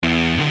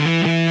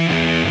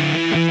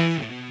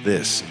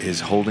This is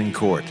Holding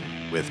Court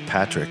with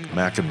Patrick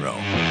McEnroe.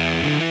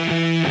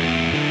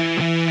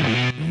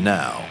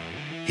 Now,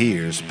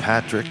 here's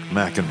Patrick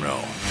McEnroe.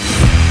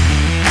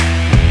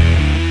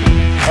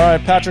 All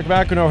right, Patrick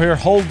McEnroe here,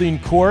 Holding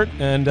Court,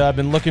 and I've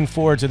been looking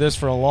forward to this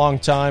for a long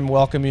time,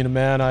 welcoming a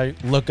man I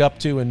look up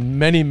to in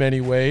many, many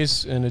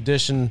ways, in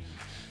addition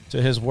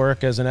to his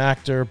work as an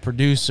actor,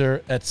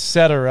 producer,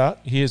 etc.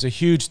 He is a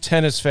huge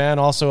tennis fan,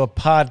 also a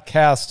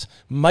podcast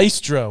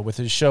maestro with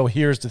his show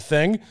Here's the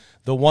Thing,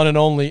 the one and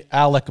only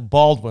Alec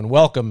Baldwin.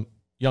 Welcome,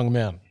 young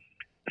man.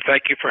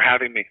 Thank you for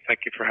having me.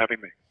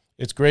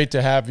 It's great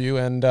to have you,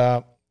 and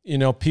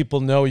people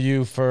know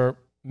you for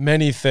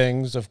many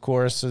things, of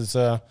course, as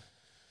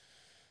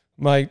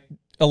my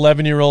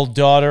 11-year-old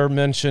daughter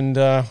mentioned,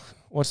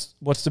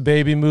 what's the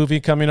baby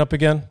movie coming up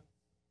again?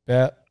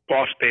 Boss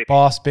Baby.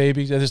 Boss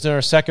Baby. Is there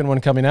a second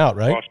one coming out,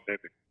 right? Boss Baby.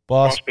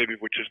 Boss Baby,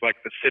 which is like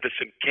the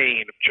Citizen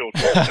Kane of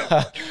children.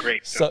 It's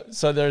great.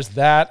 So there's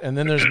that, and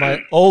then there's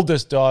my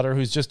oldest daughter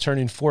who's just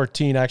turning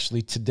 14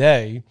 actually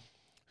today,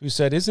 who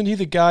said, "Isn't he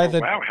the guy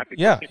that?" Wow, happy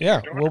yeah.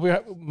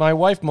 Well, my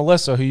wife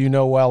Melissa, who you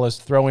know well, is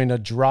throwing a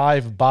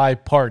drive-by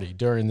party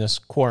during this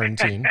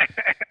quarantine.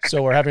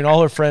 So we're having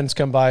all her friends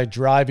come by,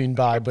 driving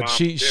by, but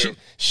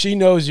she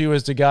knows you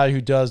as the guy who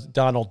does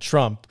Donald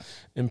Trump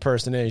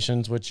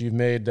impersonations, which you've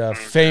made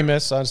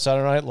famous on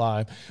Saturday Night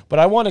Live. But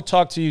I want to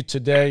talk to you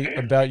today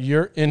about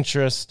your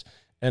interest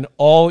and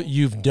all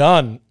you've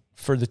done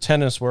for the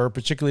tennis world,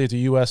 particularly at the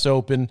U.S.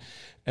 Open,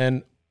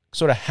 and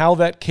sort of how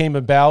that came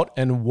about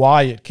and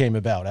why it came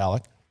about,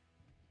 Alec.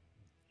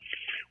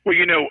 Well,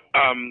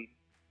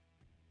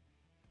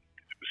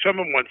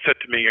 someone once said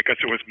to me, I guess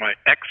it was my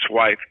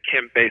ex-wife,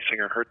 Kim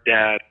Basinger, her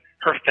dad,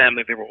 her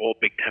family, they were all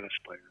big tennis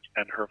players.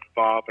 And her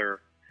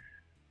father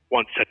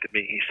once said to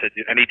me, he said,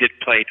 and he did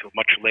play till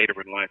much later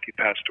in life. He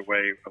passed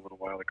away a little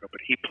while ago,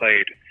 but he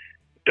played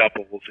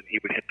doubles and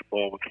he would hit the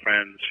ball with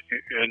friends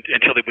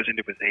until he was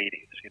into his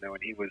 80s, and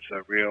he was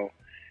a real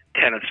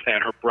tennis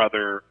fan. Her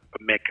brother,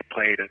 Mick,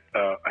 played at,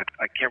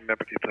 I can't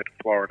remember if he played at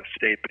Florida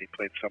State, but he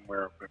played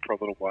somewhere for a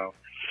little while.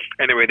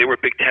 Anyway, they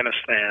were big tennis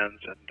fans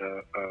and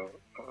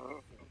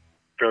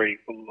very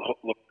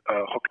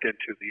hooked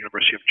into the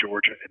University of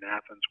Georgia in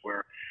Athens,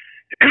 where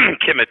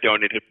Kim had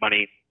donated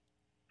money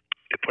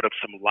to put up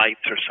some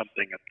lights or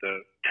something at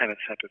the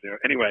tennis center there.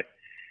 Anyway,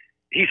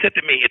 he said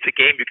to me, "It's a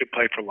game you can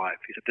play for life."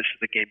 He said, "This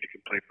is the game you can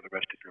play for the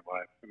rest of your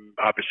life." And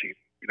obviously,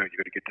 you're going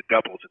to get to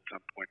doubles at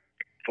some point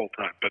full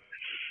time, but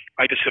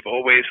I just have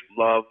always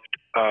loved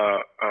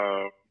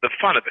the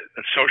fun of it,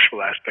 the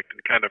social aspect, and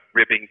kind of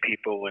ribbing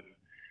people. And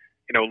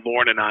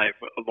Lorne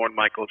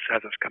Michaels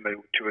has us come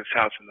to his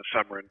house in the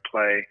summer and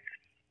play.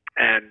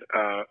 And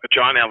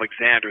John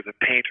Alexander, the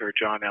painter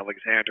John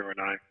Alexander, and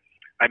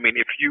I mean,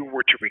 if you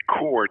were to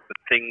record the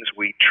things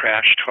we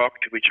trash talk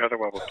to each other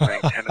while we're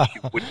playing tennis,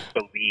 you wouldn't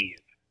believe.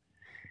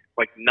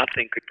 Like,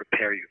 nothing could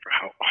prepare you for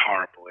how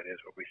horrible it is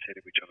what we say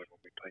to each other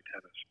when we play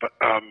tennis. But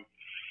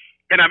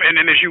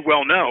and as you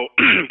well know,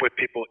 with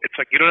people, it's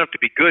like you don't have to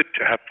be good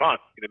to have fun.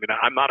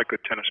 I'm not a good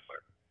tennis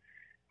player.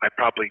 I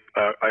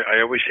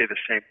always say the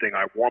same thing.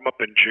 I warm up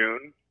in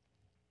June.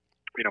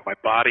 My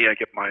body, I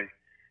get my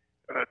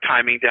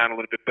timing down a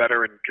little bit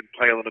better and can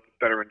play a little bit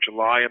better in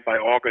July. And by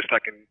August, I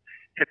can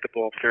hit the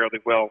ball fairly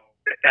well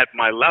at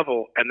my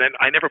level. And then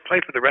I never play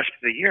for the rest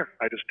of the year.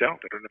 I just don't.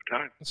 I don't have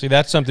time. See,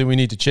 that's something we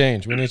need to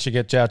change. We need to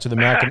get you out to the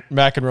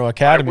McEnroe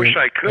Academy. I wish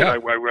I could. Yeah.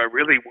 I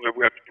really,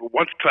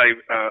 once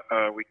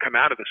we come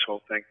out of this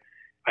whole thing,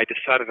 I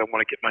decided I want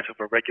to get myself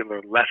a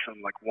regular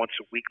lesson, like once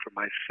a week for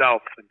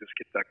myself, and just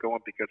get that going,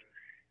 because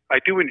I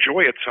do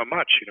enjoy it so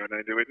much, and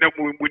I do it. Now,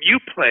 when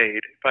you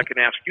played, if I can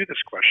ask you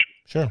this question,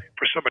 sure,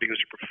 for somebody who's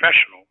a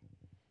professional,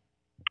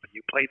 you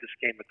played this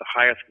game at the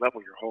highest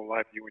level your whole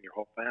life, you and your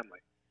whole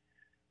family.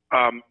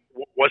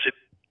 Was it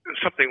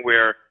something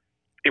where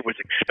it was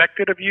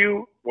expected of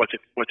you? Was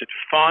it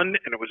fun,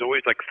 and it was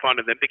always like fun,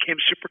 and then became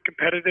super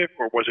competitive,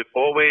 or was it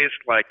always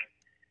like,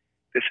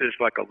 this is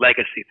like a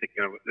legacy thing?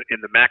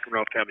 In the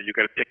McEnroe family, you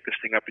got to pick this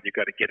thing up and you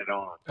got to get it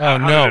on. Oh,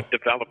 How did it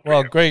develop?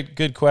 Well,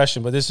 good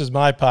question, but this is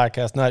my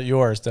podcast, not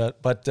yours. Okay.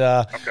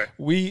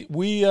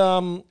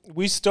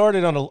 We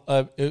started on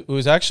it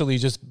was actually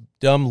just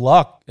dumb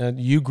luck. And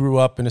you grew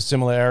up in a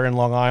similar area in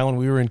Long Island.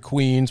 We were in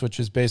Queens, which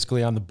is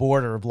basically on the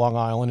border of Long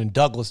Island, in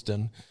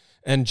Douglaston.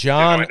 And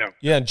John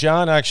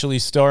actually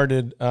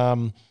started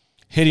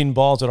hitting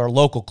balls at our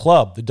local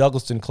club, the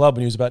Douglaston Club,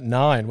 when he was about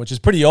 9, which is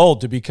pretty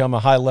old to become a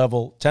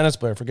high-level tennis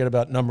player. Forget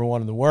about number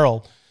one in the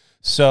world.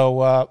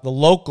 So the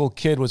local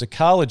kid was a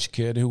college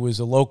kid who was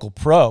a local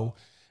pro.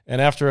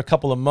 And after a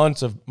couple of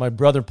months of my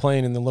brother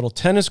playing in the little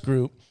tennis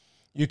group,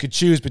 you could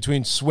choose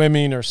between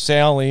swimming or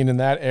sailing in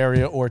that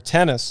area or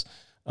tennis.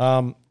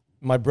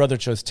 My brother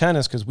chose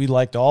tennis because we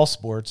liked all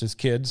sports as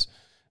kids.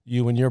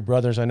 You and your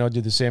brothers, I know,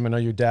 did the same. I know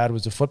your dad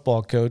was a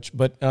football coach.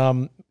 But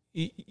the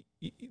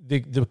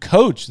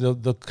coach,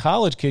 the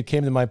college kid,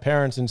 came to my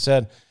parents and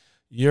said,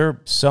 "Your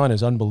son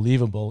is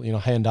unbelievable,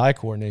 hand-eye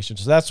coordination."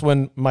 So that's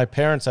when my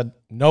parents had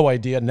no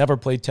idea, never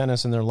played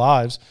tennis in their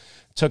lives.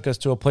 took us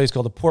to a place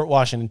called the Port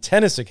Washington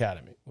Tennis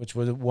Academy, which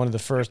was one of the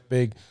first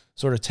big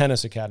sort of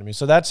tennis academies.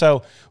 So that's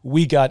how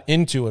we got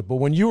into it. But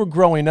when you were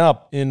growing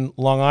up in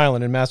Long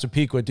Island, in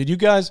Massapequa, did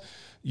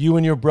you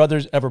and your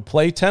brothers ever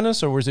play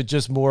tennis, or was it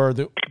just more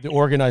the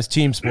organized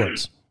team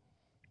sports?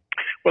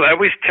 Well, I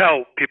always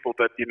tell people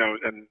that,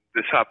 and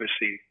this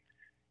obviously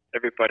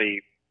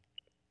everybody,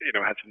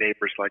 has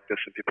neighbors like this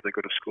and people they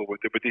go to school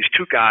with. But these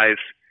two guys,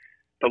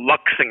 the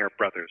Luxinger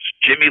brothers,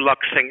 Jimmy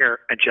Luxinger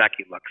and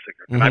Jackie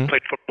Luxinger. And I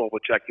played football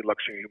with Jackie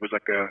Luxinger. He was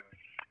like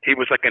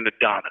an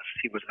Adonis.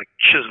 He was like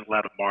chiseled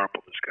out of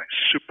marble, this guy.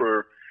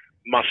 Super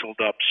muscled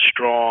up,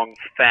 strong,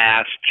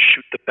 fast,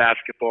 shoot the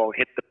basketball,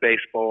 hit the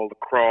baseball,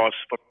 lacrosse,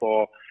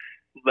 football,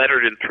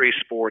 lettered in 3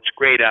 sports,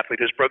 great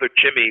athlete. His brother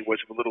Jimmy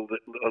was a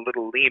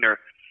little leaner.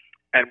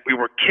 And we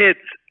were kids,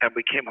 and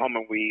we came home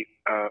and we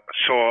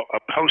saw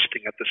a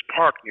posting at this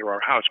park near our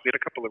house. We had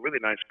a couple of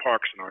really nice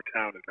parks in our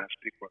town in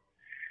Massapequa.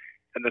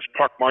 And this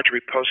park,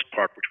 Marjorie Post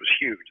Park, which was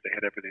huge. They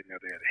had everything there.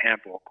 They had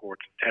handball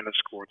courts, and tennis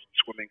courts, and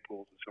swimming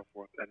pools, and so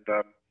forth. And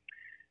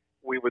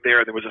we were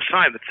there, and there was a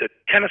sign that said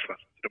tennis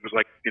lessons. It was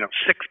like, $6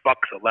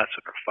 a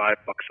lesson or $5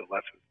 a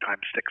lesson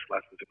times 6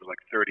 lessons. It was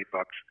like $30.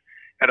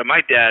 And to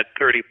my dad,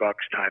 $30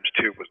 times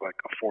 2 was like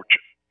a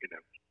fortune,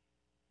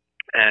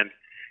 And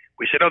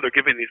we said, they're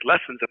giving these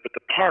lessons up at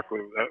the park.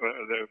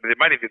 They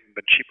might have even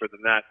been cheaper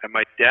than that. And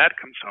my dad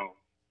comes home,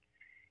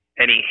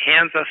 and he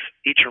hands us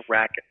each a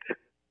racket,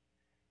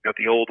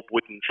 the old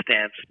wooden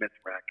Stan Smith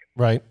racket.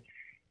 Right.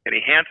 And he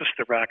hands us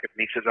the racket,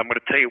 and he says, I'm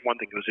going to tell you one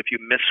thing. He goes, if you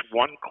miss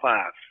one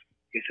class,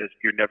 he says,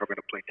 you're never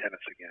going to play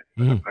tennis again.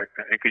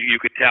 Because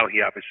you could tell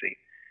he obviously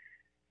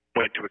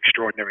went to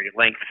extraordinary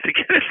lengths to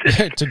get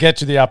us to get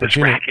to the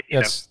opportunity. Racket,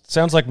 yes,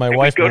 sounds like my and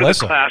wife, we go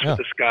Melissa. to the class with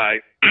this guy,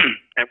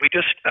 and we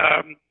just,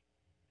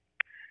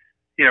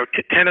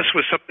 tennis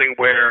was something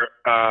where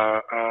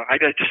I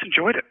just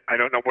enjoyed it. I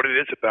don't know what it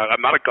is about it.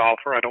 I'm not a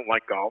golfer. I don't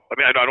like golf. I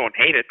mean, I don't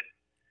hate it.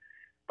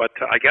 But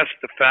I guess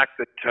the fact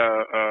that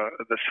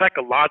the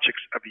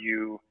psychologics of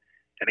you,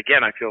 and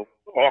again, I feel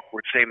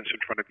awkward saying this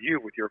in front of you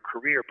with your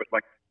career, but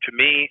like to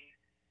me,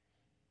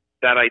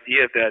 that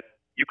idea that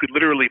you could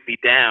literally be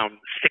down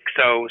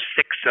 6-0,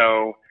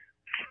 6-0,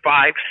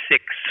 5-6,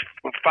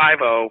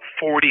 5-0,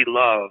 40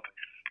 love,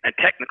 and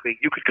technically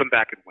you could come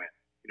back and win.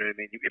 You know what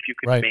I mean? If you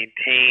can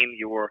maintain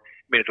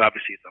it's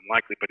obviously it's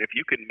unlikely, but if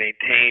you can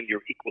maintain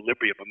your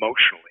equilibrium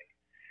emotionally,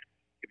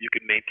 if you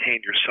can maintain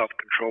your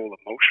self-control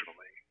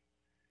emotionally,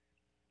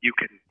 you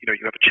can, you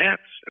have a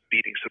chance of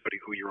beating somebody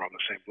who you're on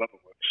the same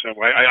level with. So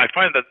I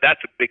find that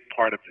that's a big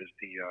part of the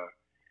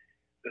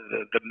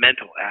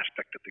mental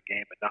aspect of the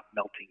game and not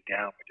melting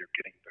down when you're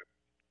getting the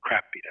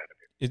crap beat out of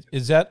you.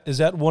 Is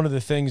that one of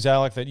the things,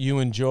 Alec, that you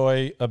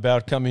enjoy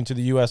about coming to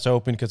the U.S.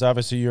 Open? Because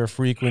obviously you're a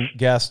frequent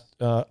guest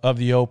of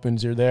the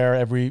Opens. You're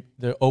there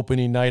the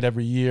opening night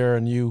every year,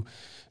 and you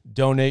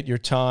donate your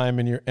time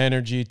and your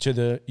energy to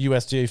the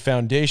USTA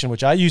Foundation,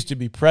 which I used to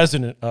be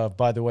president of,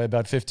 by the way,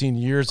 about 15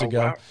 years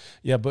ago. Wow.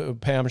 Yeah, but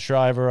Pam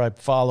Shriver, I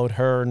followed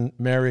her, and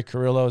Mary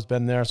Carrillo has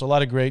been there. So a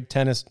lot of great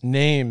tennis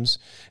names.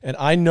 And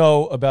I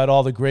know about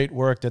all the great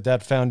work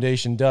that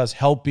foundation does,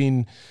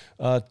 helping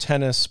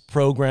tennis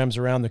programs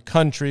around the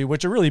country,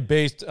 which are really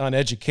based on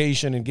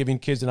education and giving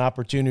kids an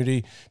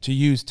opportunity to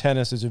use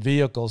tennis as a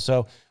vehicle.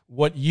 So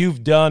what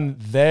you've done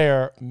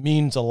there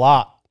means a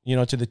lot,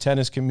 to the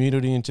tennis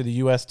community and to the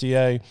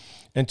USTA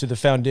and to the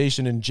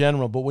foundation in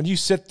general. But when you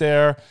sit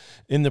there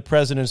in the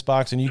president's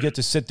box and you get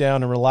to sit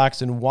down and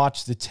relax and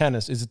watch the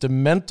tennis, is it the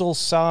mental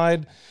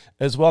side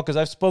as well? Because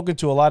I've spoken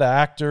to a lot of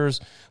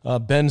actors.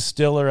 Ben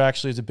Stiller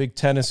actually is a big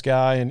tennis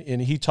guy,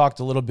 and he talked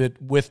a little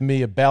bit with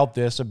me about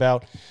this,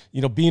 about,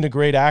 being a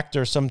great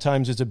actor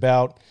sometimes is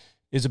about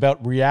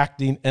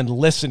reacting and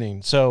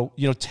listening. So,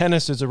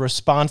 tennis is a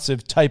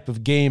responsive type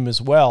of game as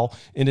well,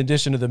 in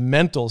addition to the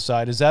mental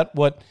side. Is that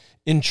what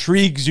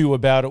intrigues you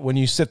about it when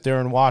you sit there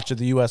and watch at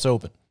the U.S.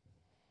 Open?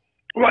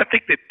 Well, I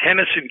think that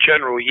tennis in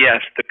general,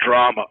 yes, the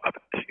drama of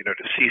it,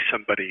 to see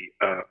somebody,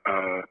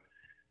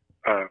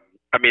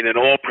 in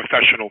all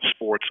professional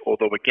sports,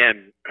 although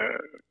again,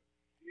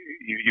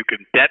 you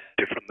can bet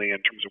differently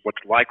in terms of what's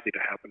likely to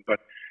happen,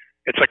 but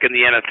it's like in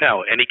the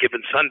NFL. Any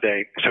given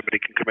Sunday, somebody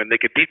can come in. They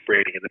could beat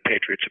Brady and the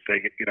Patriots if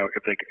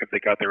they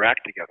got their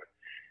act together.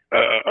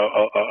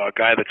 A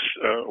guy that's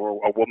or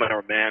a woman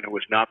or a man who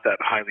is not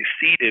that highly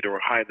seeded or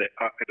hasn't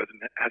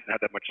had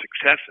that much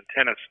success in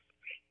tennis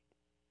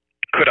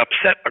could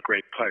upset a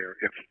great player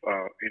if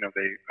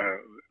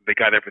they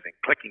got everything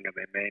clicking and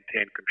they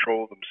maintained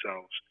control of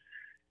themselves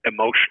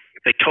emotionally.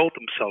 If they told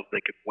themselves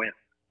they could win.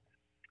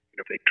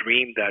 If they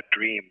dreamed that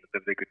dream,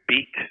 then they could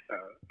beat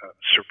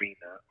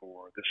Serena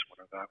or this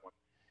one or that one.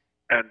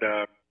 And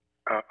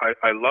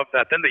I love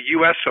that. Then the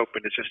U.S.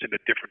 Open is just in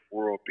a different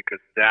world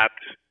because that,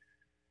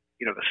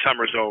 the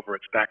summer's over.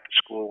 It's back to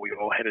school. We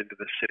all head into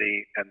the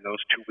city, and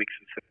those 2 weeks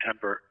in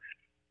September,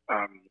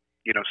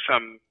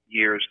 some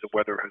years the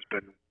weather has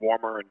been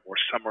warmer and more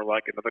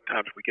summer-like, and other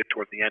times we get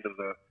toward the end of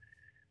the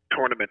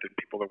tournament and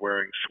people are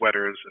wearing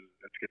sweaters, and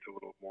it gets a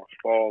little more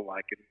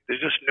fall-like. And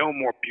there's just no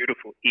more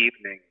beautiful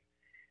evening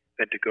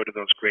than to go to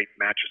those great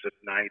matches at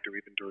night or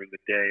even during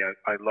the day.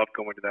 I love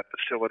going to that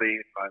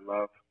facility. I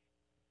love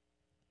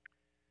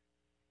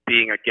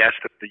being a guest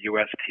at the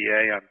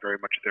USTA. I'm very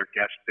much their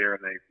guest there,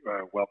 and they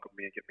welcome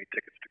me and get me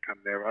tickets to come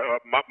there.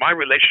 My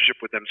relationship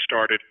with them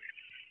started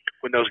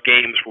when those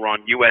games were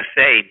on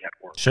USA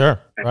Network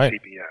and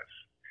CBS.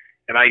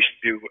 And I used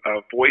to do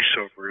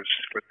voiceovers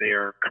for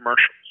their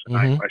commercials. And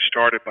I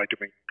started by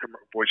doing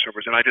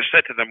voiceovers. And I just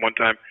said to them one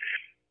time,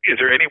 is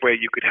there any way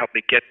you could help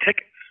me get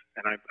tickets?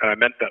 And I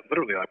meant that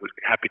literally. I was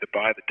happy to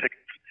buy the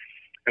tickets.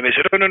 And they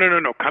said, oh,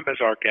 no, come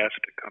as our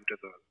guest and come to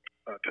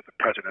the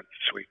president's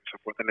suite and so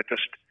forth. And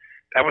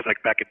that was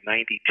like back in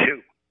 92.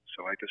 So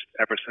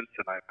ever since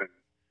then, I've been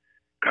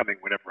coming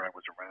whenever I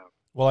was around.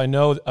 Well, I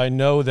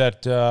know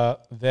that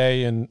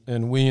they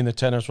and we in the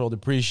tennis world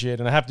appreciate,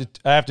 and I have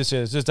to say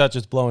this is not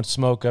just blowing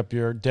smoke up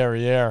your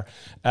derriere,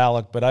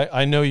 Alec, but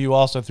I know you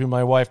also through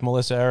my wife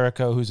Melissa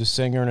Erico, who's a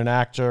singer and an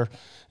actor,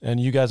 and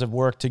you guys have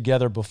worked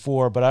together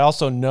before. But I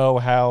also know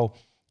how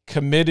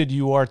committed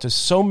you are to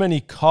so many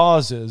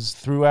causes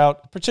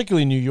throughout,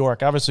 particularly New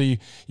York. Obviously,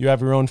 you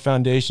have your own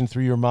foundation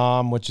through your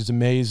mom, which is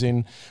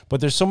amazing. But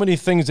there's so many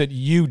things that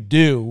you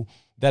do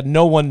that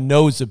no one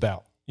knows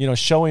about. You know,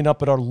 showing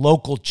up at our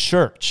local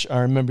church. I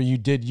remember you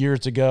did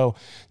years ago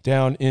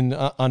down in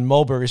on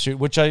Mulberry Street,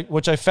 which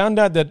I found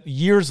out that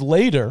years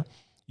later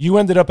you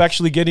ended up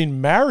actually getting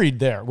married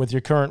there with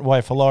your current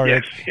wife,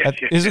 Hilaria. Yes.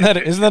 Isn't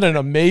that an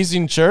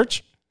amazing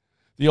church?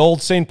 The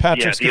old St.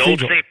 Patrick's Cathedral. Old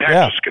St.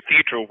 Patrick's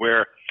Cathedral,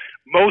 where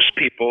most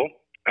people,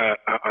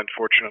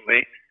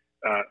 unfortunately,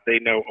 they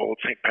know Old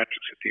St.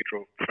 Patrick's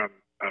Cathedral from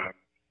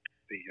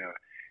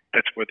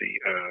that's where the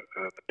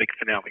big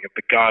finale of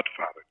The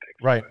Godfather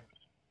takes place.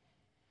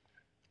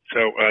 So,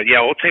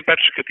 Old St.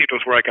 Patrick's Cathedral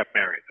is where I got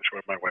married. That's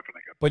where my wife and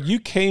I got married. But you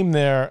came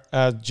there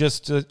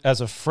just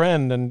as a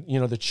friend, and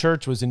the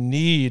church was in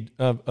need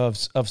of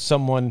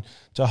someone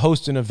to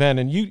host an event,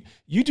 and you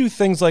do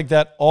things like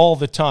that all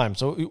the time.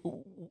 So,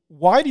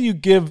 why do you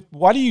give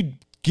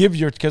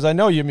your? Because I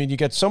know you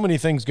get so many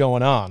things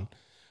going on,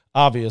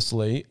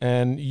 obviously,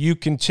 and you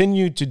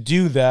continue to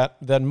do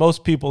that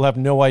most people have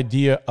no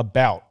idea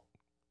about.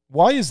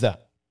 Why is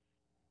that?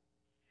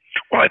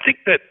 Well, I think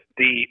that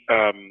the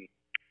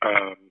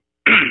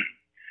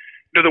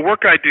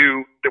work I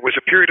do, there was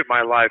a period of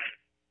my life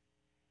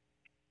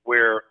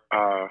where,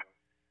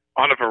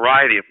 on a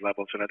variety of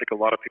levels, and I think a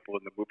lot of people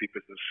in the movie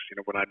business,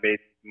 when I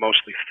made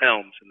mostly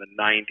films in the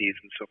 90s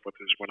and so forth,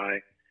 is when I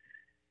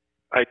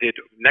did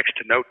next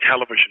to no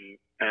television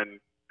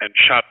and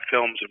shot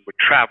films and would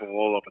travel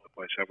all over the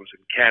place. I was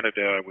in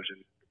Canada. I was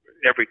in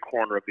every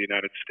corner of the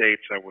United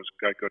States. I'd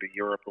go to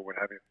Europe or what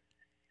have you.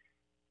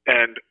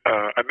 And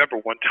I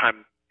remember one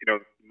time,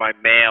 my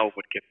mail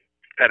would get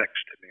FedEx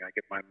to me. I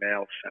get my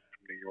mail sent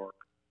from New York,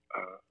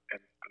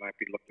 and I'd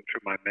be looking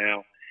through my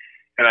mail,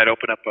 and I'd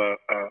open up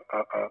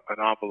an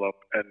envelope,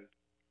 and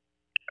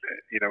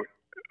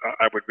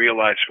I would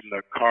realize from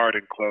the card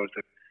enclosed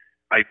that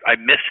I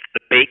missed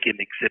the Bacon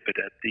exhibit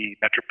at the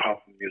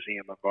Metropolitan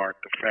Museum of Art.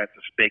 The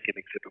Francis Bacon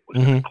exhibit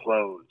was going to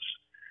close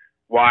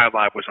while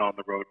I was on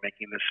the road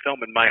making this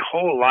film, and my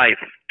whole life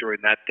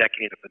during that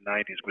decade of the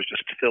 90s was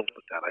just filled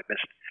with that. I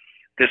missed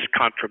this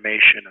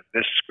confirmation and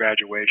this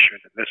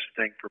graduation and this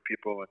thing for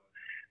people and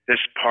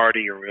this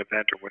party or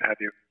event or what have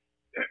you.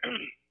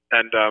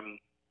 And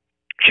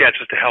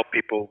chances to help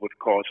people with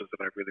causes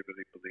that I really,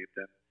 really believed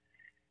in.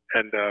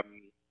 And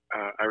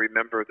I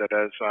remember that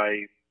as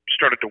I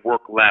started to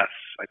work less,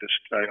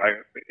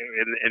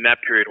 in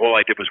that period, all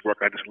I did was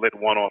work. I just lit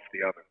one off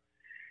the other.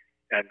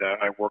 And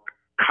I worked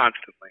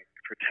constantly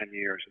for 10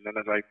 years. And then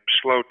as I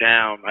slowed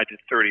down, I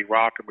did 30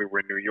 Rock, and we were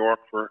in New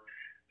York for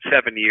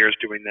 7 years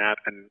doing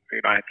that, and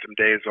I had some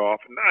days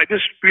off, and I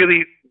just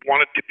really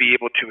wanted to be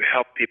able to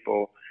help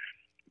people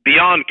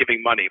beyond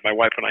giving money. My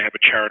wife and I have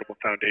a charitable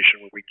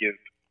foundation where we give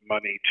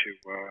money to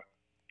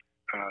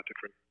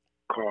different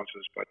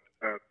causes, but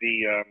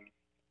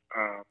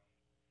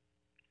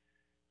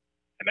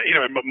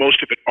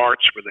most of it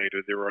arts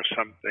related. There are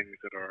some things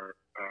that are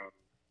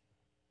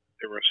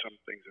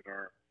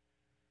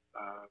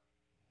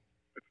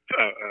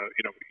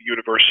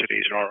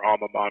universities, and our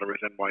alma mater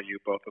is NYU,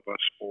 both of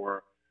us,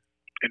 for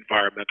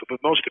environmental, but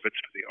most of it's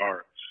for the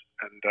arts.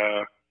 And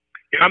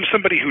I'm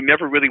somebody who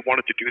never really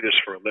wanted to do this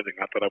for a living.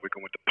 I thought I would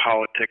go into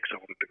politics. I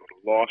wanted to go to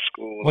law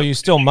school. Well, you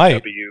still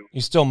might. You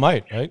still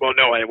might, right? Well,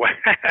 no.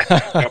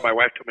 My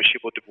wife told me she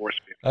will divorce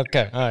me.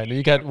 Okay, all right.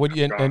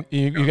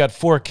 You got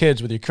 4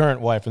 kids with your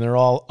current wife, and they're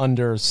all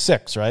under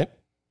 6, right?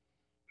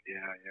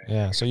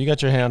 Yeah. So you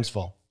got your hands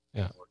full.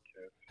 Yeah.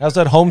 How's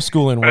that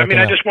homeschooling working?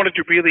 I just wanted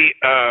to really,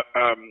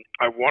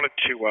 I wanted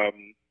to,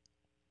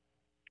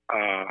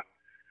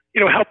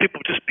 help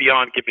people just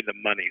beyond giving them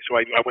money. So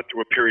I went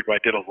through a period where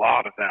I did a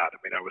lot of that.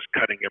 I was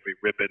cutting every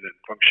ribbon and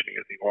functioning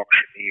as the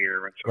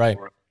auctioneer and so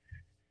forth.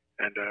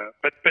 And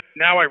but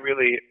now I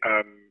really,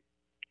 I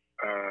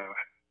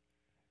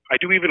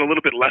do even a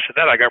little bit less of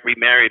that. I got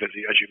remarried, as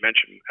you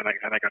mentioned, and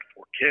I got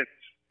 4 kids.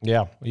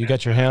 Yeah, you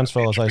got your hands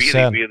full, as I really,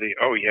 said. Really,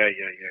 oh yeah.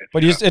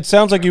 But it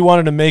sounds like you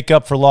wanted to make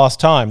up for lost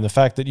time. The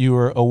fact that you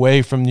were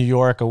away from New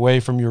York, away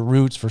from your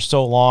roots for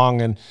so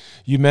long, and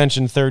you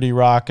mentioned 30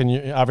 Rock,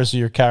 and obviously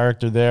your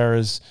character there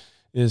is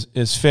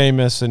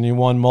famous, and you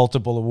won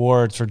multiple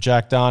awards for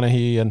Jack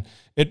Donaghy. And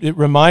it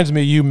reminds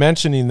me, you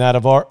mentioning that,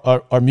 of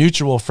our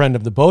mutual friend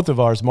of the both of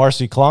ours,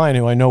 Marcy Klein,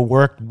 who I know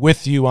worked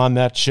with you on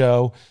that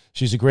show.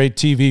 She's a great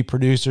TV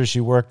producer.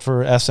 She worked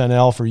for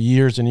SNL for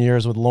years and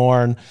years with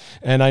Lorne.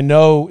 And I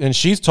know, and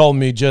she's told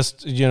me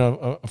just,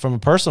 from a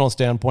personal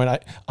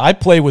standpoint, I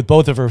play with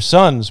both of her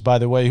sons, by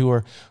the way, who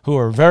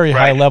are very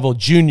high level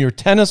junior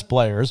tennis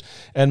players.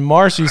 And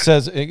Marcy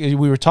says, we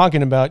were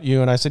talking about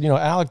you, and I said,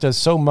 Alec does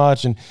so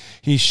much. And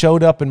he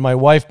showed up in my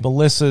wife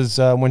Melissa's,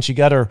 when she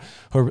got her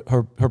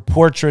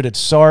portrait at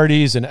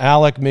Sardi's, and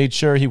Alec made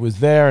sure he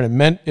was there.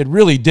 And it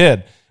really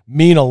did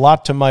mean a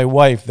lot to my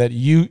wife that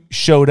you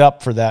showed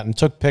up for that and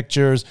took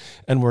pictures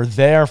and were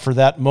there for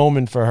that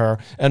moment for her.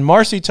 And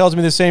Marcy tells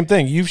me the same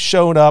thing. You've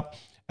showed up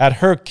at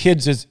her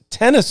kids'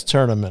 tennis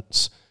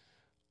tournaments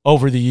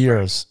over the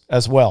years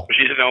as well.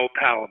 She's an old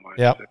pal of mine.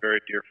 Yep. She's a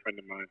very dear friend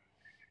of mine.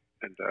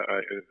 And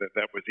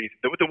that was easy.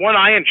 The one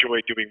I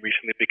enjoyed doing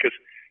recently, because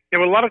a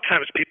lot of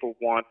times people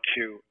want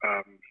to,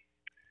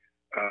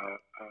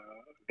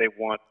 they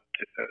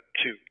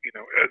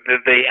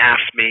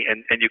ask me,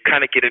 and you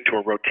kind of get into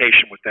a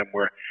rotation with them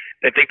where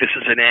they think this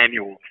is an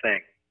annual thing,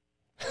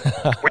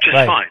 which is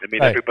fine. I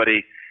mean,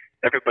 everybody.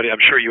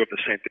 I'm sure you have the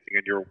same thing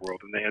in your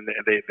world, and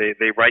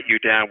they write you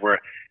down where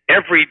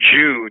every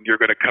June you're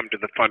going to come to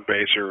the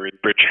fundraiser in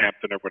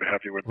Bridgehampton or what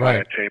have you and buy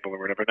a table or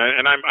whatever.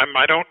 And I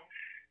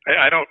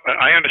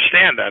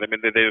understand that. I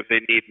mean, they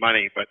need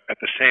money, but at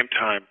the same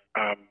time,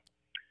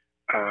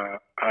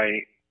 I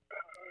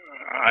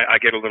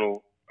get a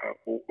little.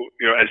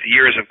 As the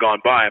years have gone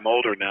by, I'm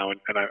older now, and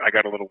I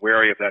got a little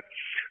wary of that.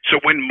 So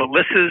when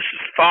Melissa's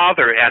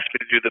father asked me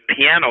to do the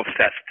Piano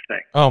Fest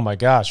thing. Oh, my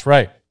gosh,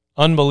 right.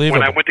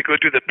 Unbelievable. When I went to go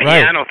do the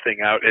piano thing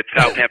out at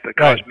Southampton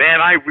College,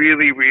 man, I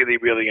really, really,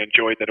 really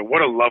enjoyed that. And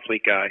what a lovely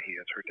guy he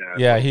is, her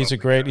dad. Yeah, he's a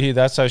great guy.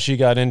 That's how she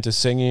got into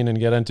singing and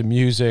get into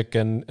music,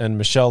 and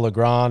Michel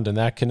Legrand and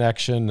that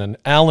connection. And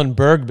Alan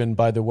Bergman,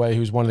 by the way,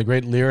 who's one of the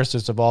great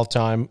lyricists of all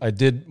time. I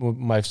did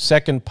my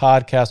second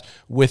podcast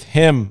with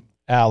him,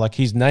 Alec.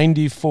 He's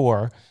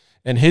 94,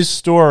 and his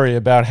story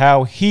about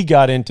how he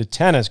got into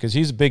tennis, because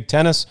he's a big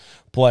tennis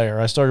player.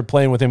 I started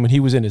playing with him when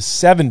he was in his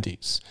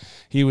 70s.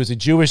 He was a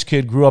Jewish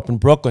kid, grew up in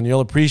Brooklyn.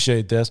 You'll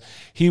appreciate this.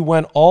 He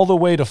went all the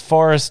way to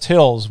Forest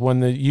Hills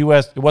when the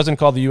U.S., it wasn't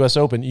called the U.S.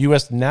 Open,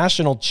 U.S.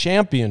 National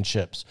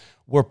Championships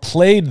were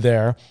played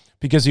there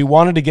because he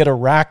wanted to get a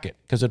racket.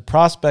 Because at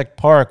Prospect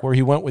Park, where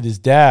he went with his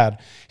dad,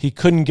 he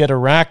couldn't get a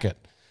racket.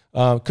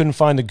 Couldn't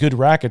find a good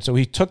racket, so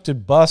he took the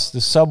bus, the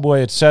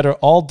subway, etc.,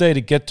 all day to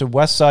get to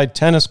West Side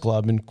Tennis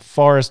Club in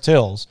Forest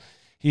Hills.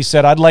 He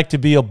said, "I'd like to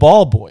be a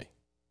ball boy."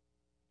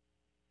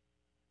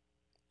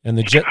 And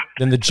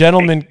the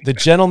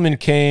gentleman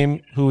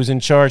came who was in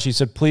charge. He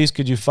said, "Please,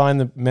 could you find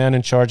the man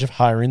in charge of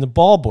hiring the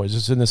ball boys?"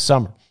 This is in the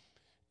summer,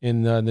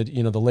 in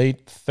the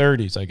late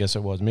 30s, I guess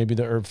it was, maybe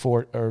the early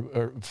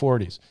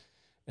 40s.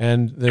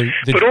 And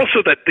but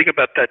also that thing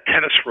about that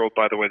tennis world,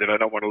 by the way, that I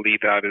don't want to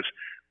leave out is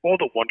all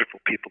the wonderful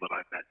people that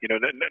I met.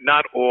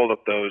 Not all of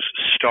those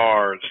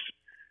stars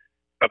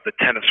of the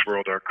tennis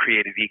world are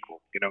created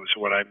equal. So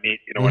when I meet,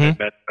 when I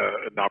met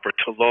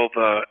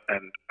Navratilova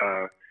and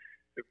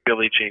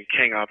Billie Jean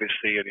King,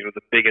 obviously, and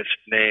the biggest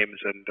names,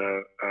 and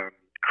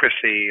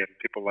Chrissy and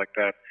people like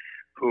that,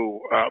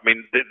 who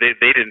they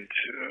didn't.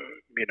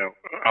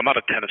 I'm not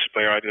a tennis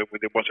player.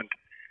 It wasn't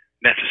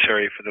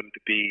necessary for them to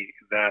be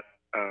that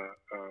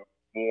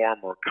warm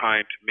or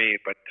kind to me,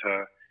 but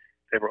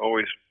they were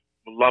always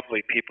lovely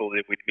people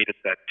that we'd meet at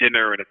that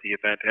dinner and at the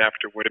event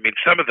afterward. I mean,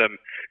 some of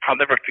them I'll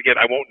never forget.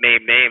 I won't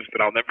name names,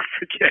 but I'll never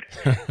forget.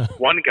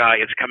 One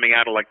guy is coming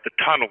out of the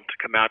tunnel to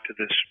come out to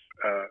this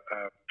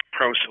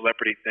pro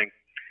celebrity thing.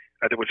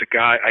 There was a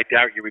guy, I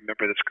doubt you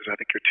remember this because I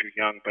think you're too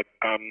young, but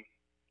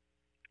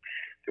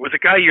there was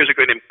a guy years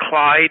ago named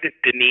Clyde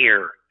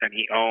Denier, and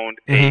he owned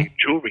a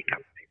jewelry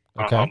company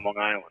on Long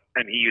Island,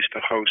 and he used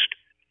to host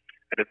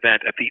an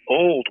event at the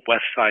old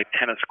West Side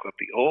Tennis Club,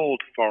 the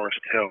old Forest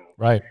Hill.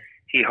 Right.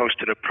 He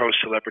hosted a pro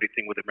celebrity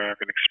thing with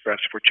American Express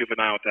for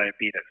juvenile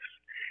diabetes.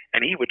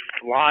 And he would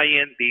fly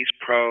in these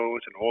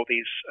pros and all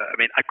these,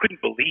 I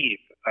couldn't believe,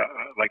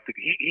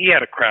 he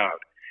had a crowd.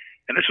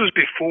 And this was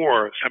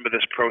before some of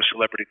this pro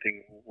celebrity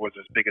thing was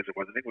as big as it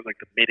was. I think it was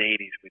the mid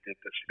 80s we did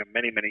this,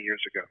 many, many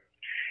years ago.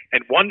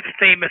 And one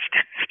famous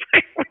tennis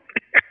player was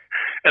there.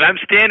 And I'm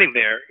standing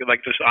there,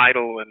 just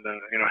idle and,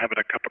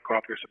 having a cup of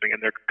coffee or something.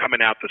 And they're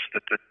coming out,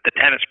 the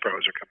tennis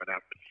pros are coming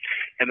out.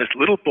 And this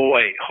little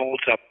boy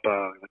holds up,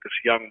 this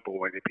young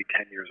boy, maybe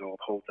 10 years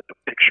old, holds up a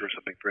picture or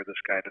something for this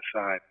guy to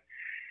sign.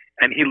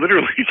 And he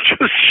literally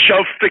just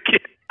shoved the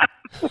kid out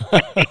of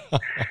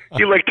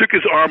the way. He took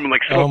his arm and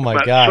shoved him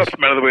out of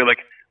the way,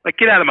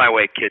 get out of my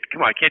way, kid.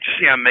 Come on, can't you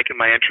see I'm making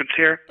my entrance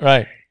here?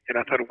 Right. And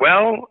I thought,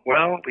 well,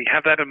 we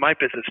have that in my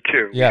business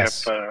too.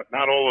 Yes. We have,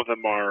 not all of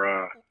them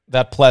are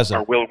that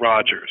pleasant. Or Will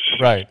Rogers,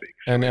 so right? to speak.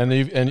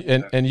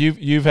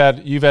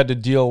 You've had to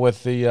deal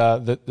with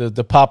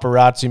the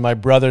paparazzi. My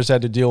brothers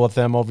had to deal with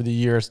them over the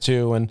years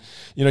too. And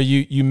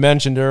you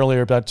mentioned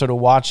earlier about sort of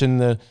watching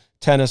the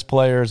tennis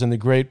players and the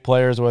great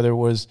players, whether it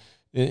was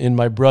in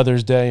my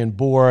brother's day in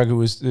Borg, who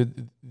was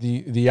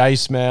the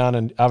Iceman,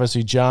 and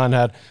obviously John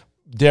had,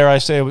 dare I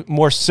say, a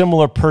more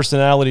similar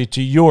personality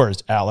to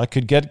yours, Alec.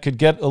 Could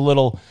get a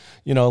little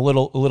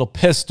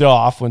pissed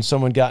off when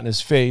someone got in his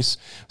face.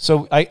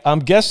 So I'm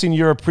guessing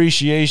your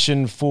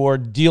appreciation for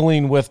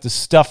dealing with the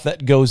stuff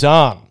that goes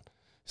on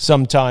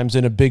sometimes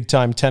in a big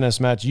time tennis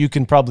match, you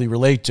can probably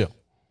relate to.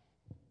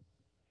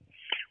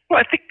 Well,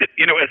 I think that,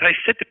 as I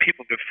said to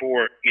people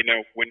before,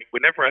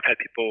 whenever I've had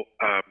people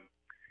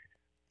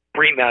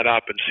bring that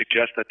up and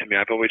suggest that to me,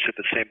 I've always said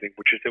the same thing,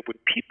 which is that when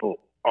people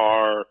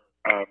are,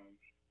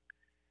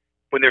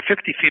 when they're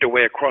 50 feet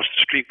away across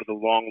the street with a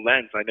long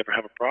lens, I never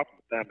have a problem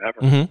with them,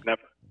 ever,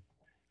 never.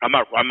 I'm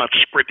not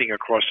sprinting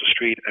across the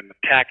street and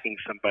attacking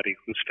somebody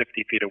who's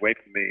 50 feet away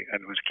from me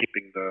and who's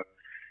keeping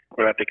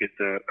what I think is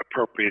the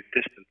appropriate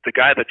distance. The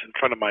guy that's in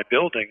front of my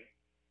building,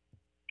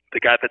 the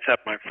guy that's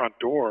at my front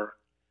door,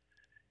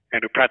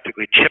 and who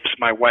practically chips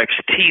my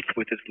wife's teeth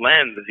with his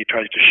lens as he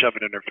tries to shove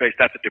it in her face,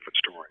 that's a different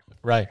story.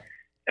 Right.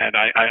 And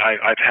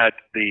I've had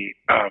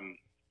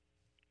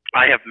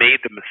I have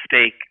made the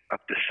mistake of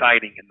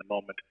deciding in the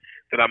moment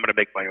that I'm going to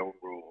make my own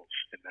rules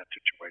in that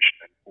situation,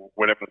 and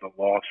whatever the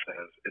law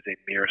says is a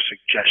mere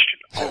suggestion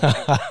only.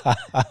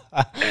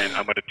 And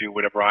I'm going to do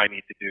whatever I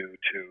need to do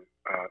to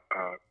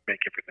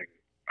make everything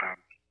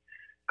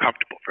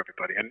comfortable for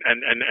everybody, and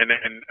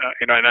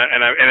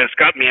it's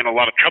got me in a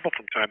lot of trouble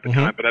from time to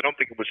time. But I don't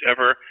think it was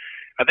ever.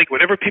 I think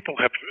whenever people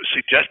have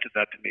suggested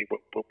that to me,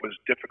 what was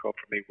difficult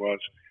for me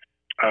was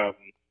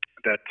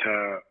that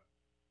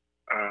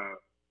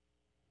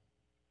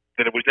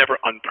it was never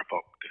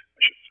unprovoked,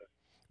 I should say.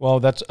 Well,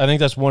 I think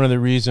that's one of the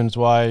reasons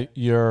why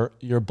you're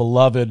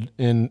beloved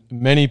in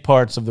many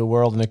parts of the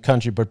world and the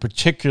country, but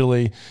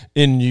particularly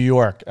in New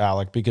York,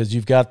 Alec, because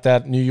you've got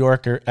that New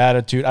Yorker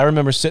attitude. I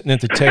remember sitting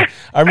at the table. Is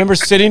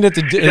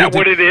that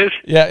what it is?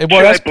 Yeah,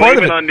 well, that's part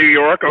of it. it On New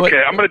York?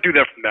 Okay, I'm going to do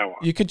that from now on.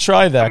 You could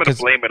try that. I'm going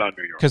to blame it on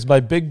New York. Because my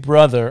big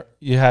brother,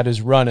 you had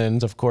his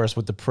run-ins, of course,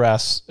 with the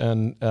press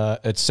and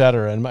et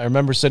cetera. And I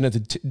remember sitting at the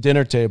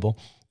dinner table.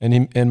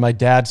 And my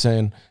dad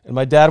saying, and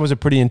my dad was a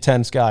pretty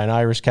intense guy, an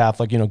Irish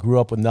Catholic, grew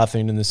up with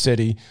nothing in the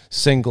city,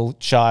 single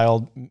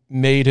child,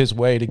 made his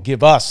way to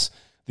give us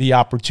the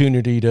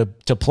opportunity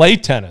to play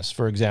tennis,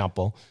 for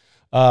example.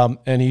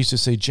 And he used to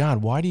say, John,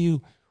 why do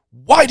you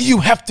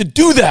have to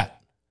do that?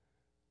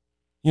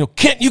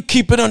 Can't you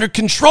keep it under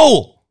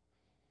control?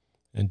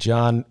 And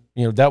John,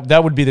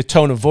 that would be the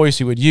tone of voice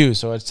he would use.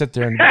 So I'd sit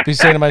there and be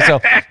saying to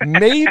myself,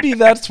 maybe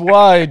that's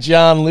why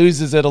John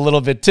loses it a little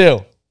bit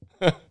too.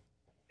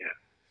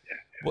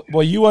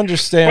 Well, you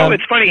understand. Well,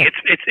 it's funny.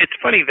 It's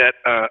funny that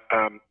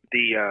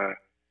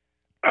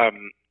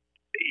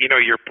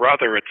your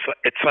brother.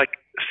 It's like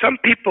some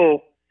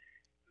people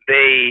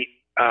they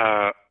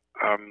have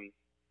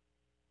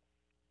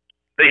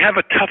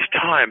a tough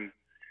time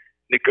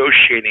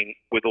negotiating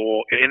with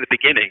all in the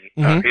beginning.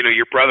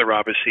 Your brother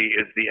obviously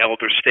is the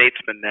elder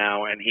statesman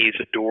now, and he's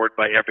adored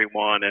by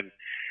everyone, and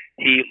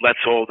he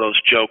lets all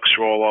those jokes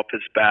roll off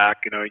his back.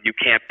 You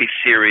can't be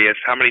serious.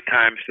 How many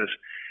times does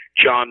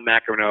John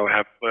McEnroe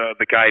have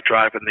the guy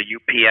driving the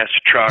UPS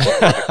truck, or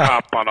the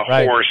cop on a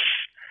horse,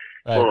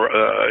 or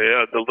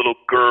the little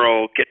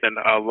girl getting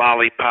a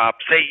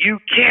lollipop say, "You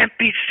can't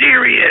be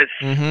serious."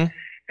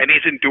 And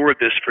he's endured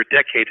this for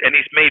decades, and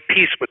he's made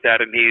peace with that,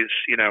 and he's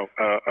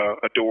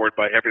adored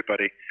by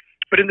everybody.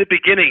 But in the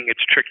beginning,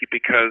 it's tricky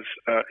because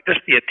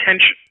just the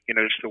attention,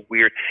 it's the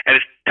weird, and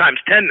it's times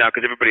 10 now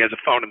because everybody has a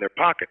phone in their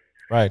pocket.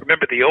 Right.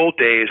 Remember the old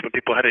days when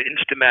people had an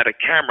Instamatic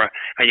camera,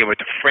 and you had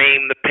to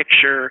frame the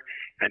picture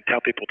and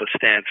tell people to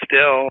stand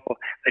still,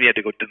 and you had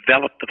to go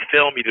develop the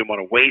film. You didn't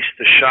want to waste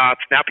the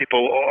shots. Now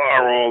people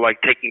are all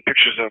like taking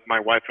pictures of my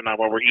wife and I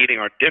while we're eating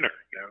our dinner.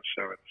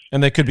 So it's,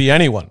 and they could be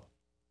anyone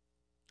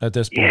at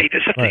this point. Yeah, you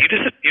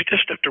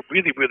just have to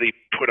really, really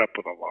put up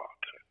with a lot,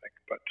 I think.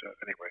 But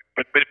anyway,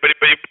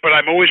 but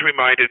I'm always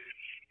reminded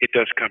it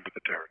does come with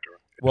the territory.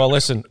 Well,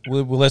 listen.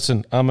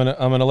 I'm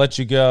gonna let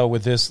you go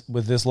with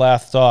this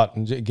last thought,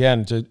 and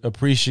again to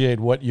appreciate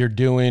what you're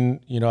doing.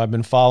 I've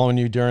been following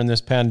you during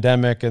this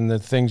pandemic and the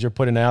things you're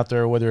putting out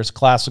there, whether it's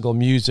classical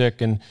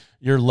music and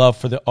your love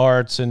for the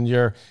arts, and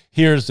your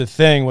Here's the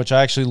Thing, which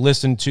I actually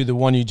listened to the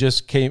one that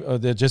just came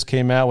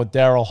out with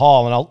Daryl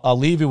Hall, and I'll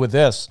leave you with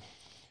this.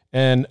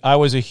 And I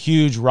was a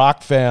huge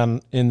rock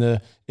fan in the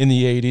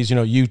 80s,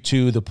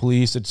 U2, The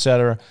Police,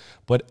 etc.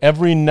 But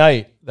every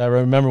night, I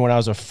remember when I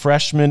was a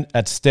freshman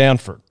at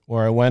Stanford,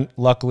 where I went,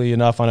 luckily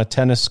enough, on a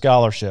tennis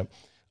scholarship.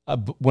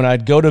 When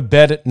I'd go to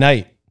bed at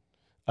night,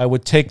 I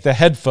would take the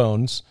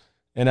headphones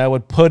and I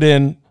would put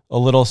in a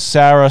little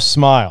Sarah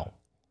Smile.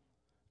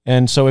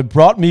 And so it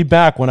brought me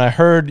back when I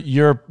heard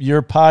your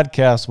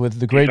podcast with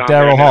the great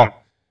Daryl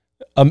Hall.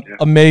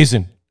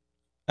 Amazing.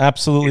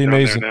 Absolutely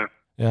amazing.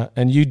 Yeah,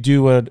 and you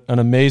do an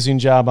amazing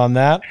job on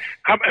that.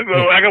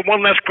 I got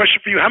one last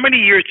question for you. How many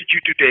years did you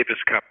do Davis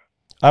Cup?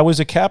 I was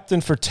a captain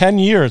for 10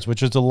 years,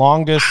 which is the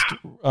longest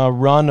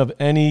run of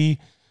any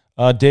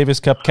Davis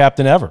Cup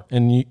captain ever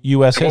in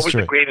U.S. history. What was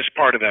the greatest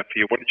part of that for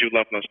you? What did you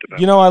love most about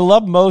it? You know, I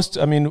love most,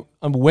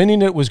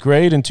 winning it was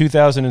great in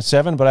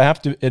 2007, but I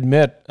have to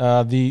admit,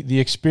 the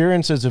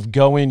experiences of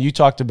going, you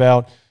talked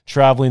about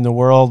traveling the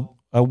world.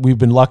 We've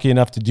been lucky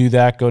enough to do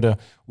that.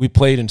 We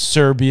played in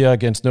Serbia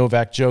against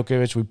Novak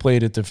Djokovic. We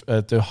played at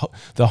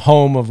the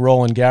home of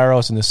Roland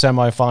Garros in the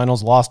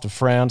semifinals, lost to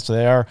France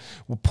there.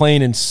 We're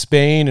playing in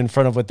Spain in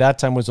front of what that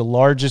time was the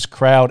largest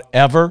crowd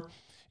ever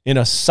in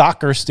a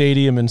soccer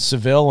stadium in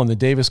Seville in the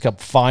Davis Cup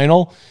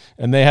final.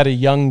 And they had a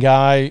young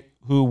guy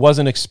who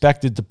wasn't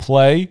expected to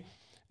play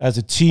as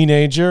a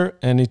teenager,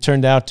 and he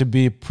turned out to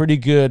be a pretty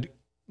good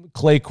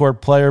clay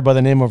court player by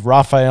the name of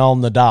Rafael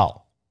Nadal.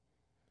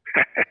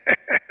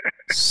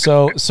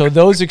 So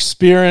those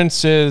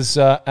experiences,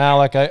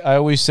 Alec, I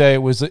always say it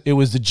was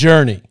the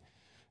journey,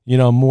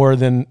 more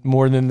than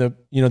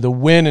the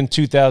win in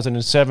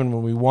 2007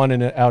 when we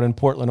won out in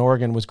Portland,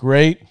 Oregon was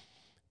great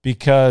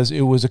because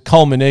it was a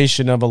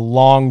culmination of a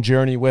long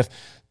journey with,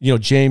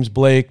 James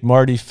Blake,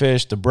 Marty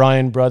Fish, the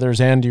Bryan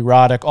brothers, Andy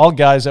Roddick, all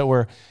guys that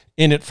were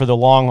in it for the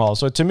long haul.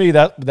 So to me,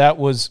 that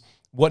was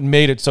what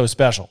made it so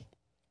special.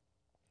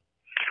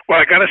 Well,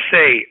 I got to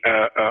say,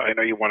 I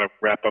know you want to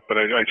wrap up, but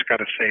I just got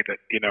to say that,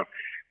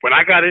 when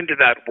I got into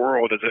that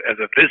world as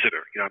a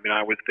visitor,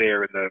 I was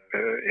there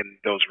in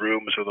those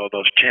rooms with all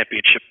those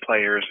championship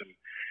players and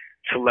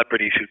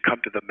celebrities who'd come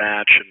to the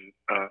match,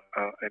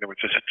 and it was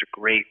just such a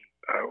great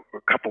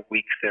couple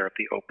weeks there at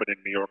the Open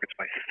in New York. It's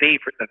my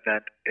favorite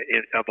event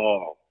of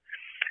all.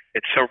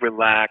 It's so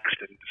relaxed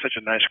and such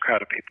a nice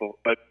crowd of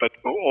people. But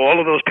all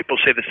of those people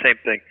say the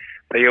same thing.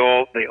 They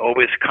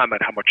always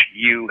comment how much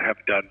you have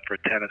done for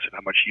tennis and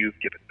how much you've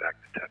given back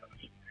to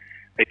tennis.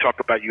 They talk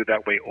about you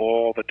that way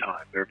all the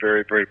time. They're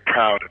very, very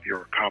proud of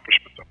your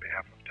accomplishments on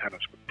behalf of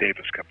tennis with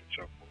Davis Cup and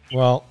so forth.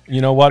 Well,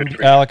 you know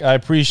what, Alec, I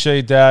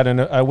appreciate that, and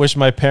I wish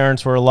my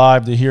parents were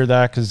alive to hear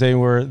that because they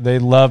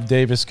loved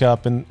Davis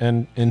Cup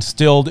and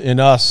instilled in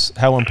us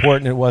how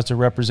important it was to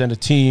represent a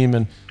team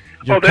and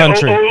your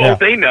country.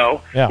 They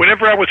know. Yeah.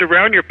 Whenever I was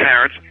around your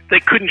parents, they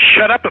couldn't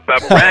shut up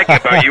about bragging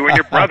about you and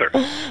your brother.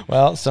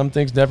 Well, some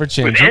things never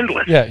change. It was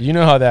endless. Yeah, you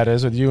know how that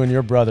is with you and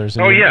your brothers.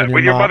 And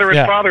with your mother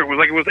and father, it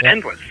was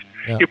endless.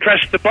 Yeah. You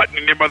pressed the button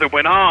and your mother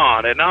went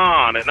on and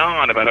on and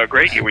on about how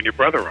great you and your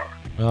brother are.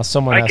 Well,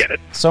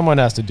 someone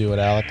has to do it,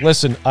 Alec.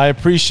 Listen, I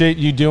appreciate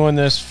you doing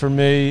this for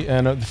me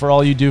and for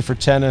all you do for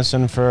tennis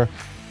and for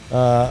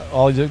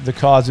all the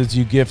causes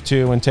you give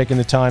to and taking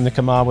the time to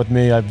come on with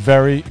me. I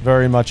very,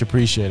 very much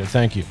appreciate it.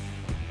 Thank you.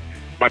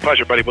 My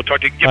pleasure, buddy. We'll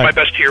talk to you. Give my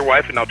best to your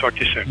wife, and I'll talk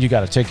to you soon. You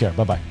got it. Take care.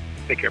 Bye-bye.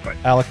 Take care. Bye.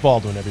 Alec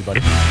Baldwin,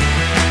 everybody.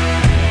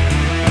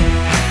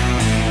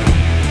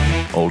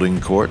 Holding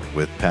Court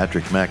with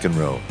Patrick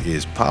McEnroe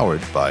is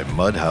powered by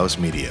Mudhouse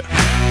Media.